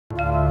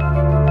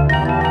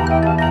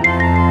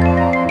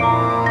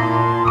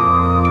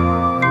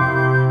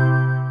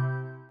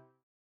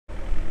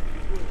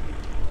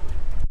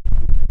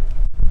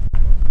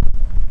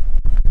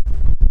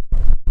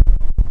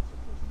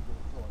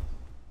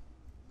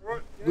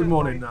Good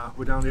morning.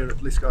 We're down here at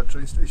Liskeard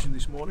train station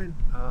this morning,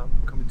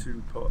 coming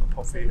to put a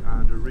poppy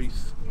and a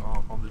wreath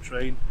on the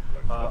train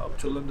up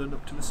to London,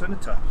 up to the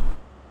Cenotaph.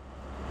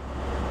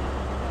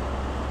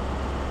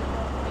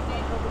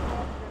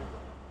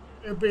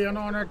 It'd be an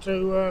honour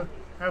to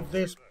have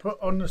this put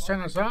on the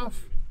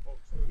Cenotaph.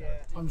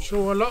 I'm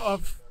sure a lot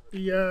of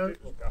the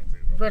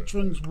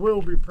veterans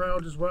will be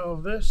proud as well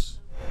of this.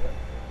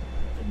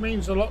 It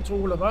means a lot to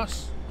all of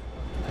us.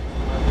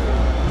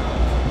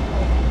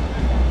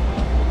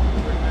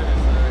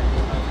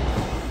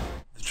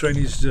 The train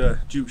is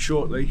due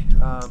shortly.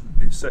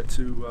 It's set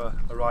to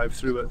arrive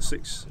through at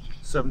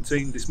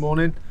 6:17 this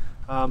morning,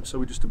 so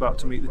we're just about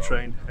to meet the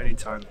train any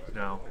time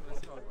now.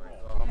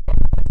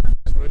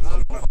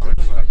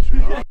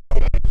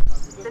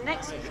 The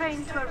next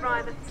train to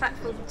arrive at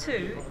platform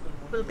 2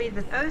 will be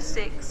the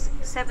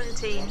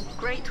 06:17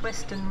 Great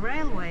Western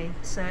Railway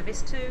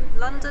service to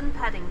London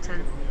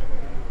Paddington,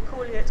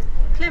 calling at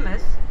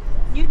Plymouth,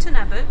 Newton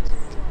Abbot,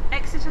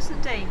 Exeter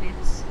St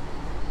David's,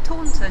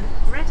 Taunton,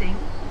 Reading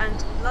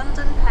and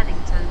London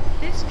Paddington.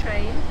 This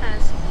train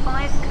has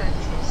 5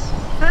 coaches.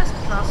 First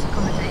class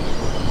accommodation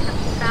can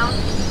be found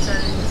in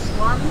zones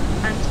 1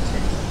 and 2.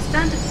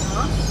 Standard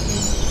class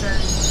in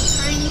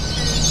zones 3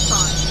 to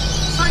 5.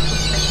 Cycle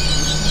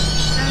station in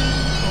zone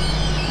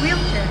 4.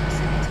 Wheelchair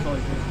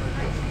facility.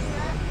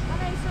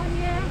 Hello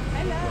Sonia.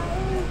 Hello.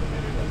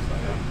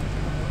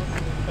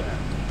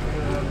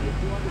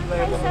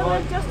 Okay, so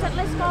we're just at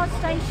Liskeard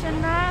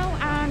Station now,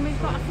 and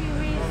we've got a few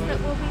wreaths that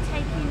we'll be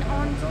taking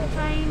on to the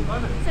train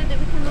so that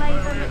we can lay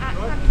them at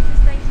Paddington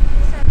Station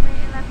for 7 at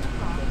 11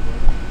 o'clock.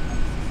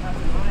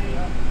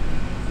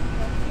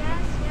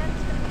 Yes,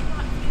 there's going to be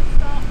quite a few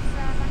stops.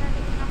 I know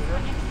that we have to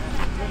Exeter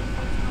St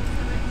David's and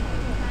also at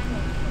Taunton.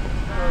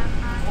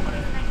 And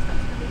the next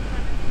stop's going to be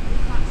Plymouth.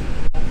 We've got some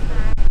wreaths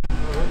there.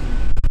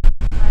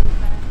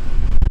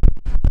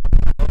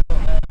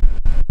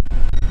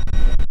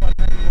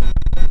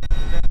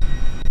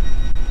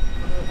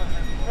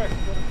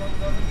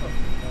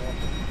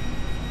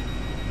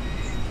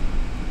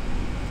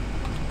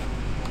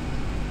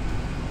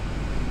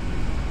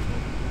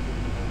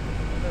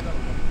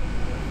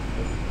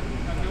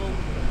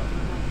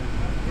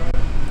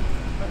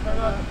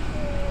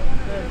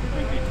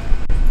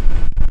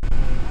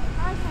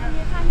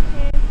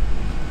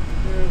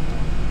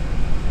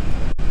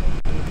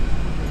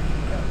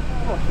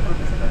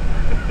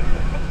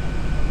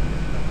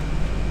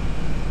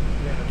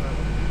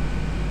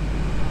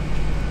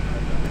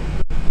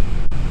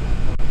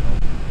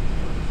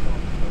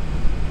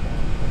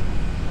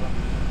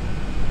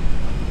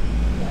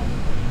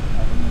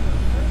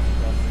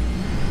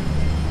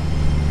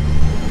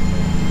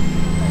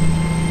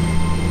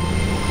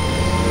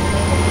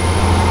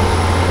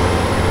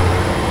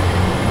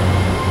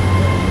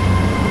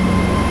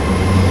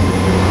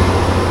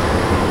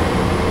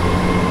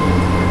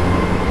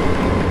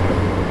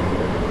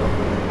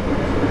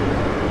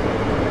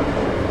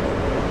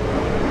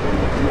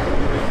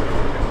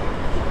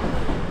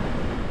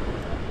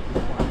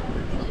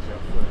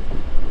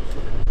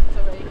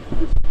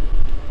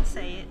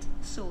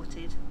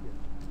 Sorted.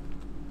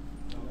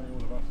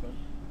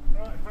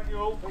 Right, thank you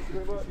all. Thank you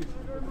very much.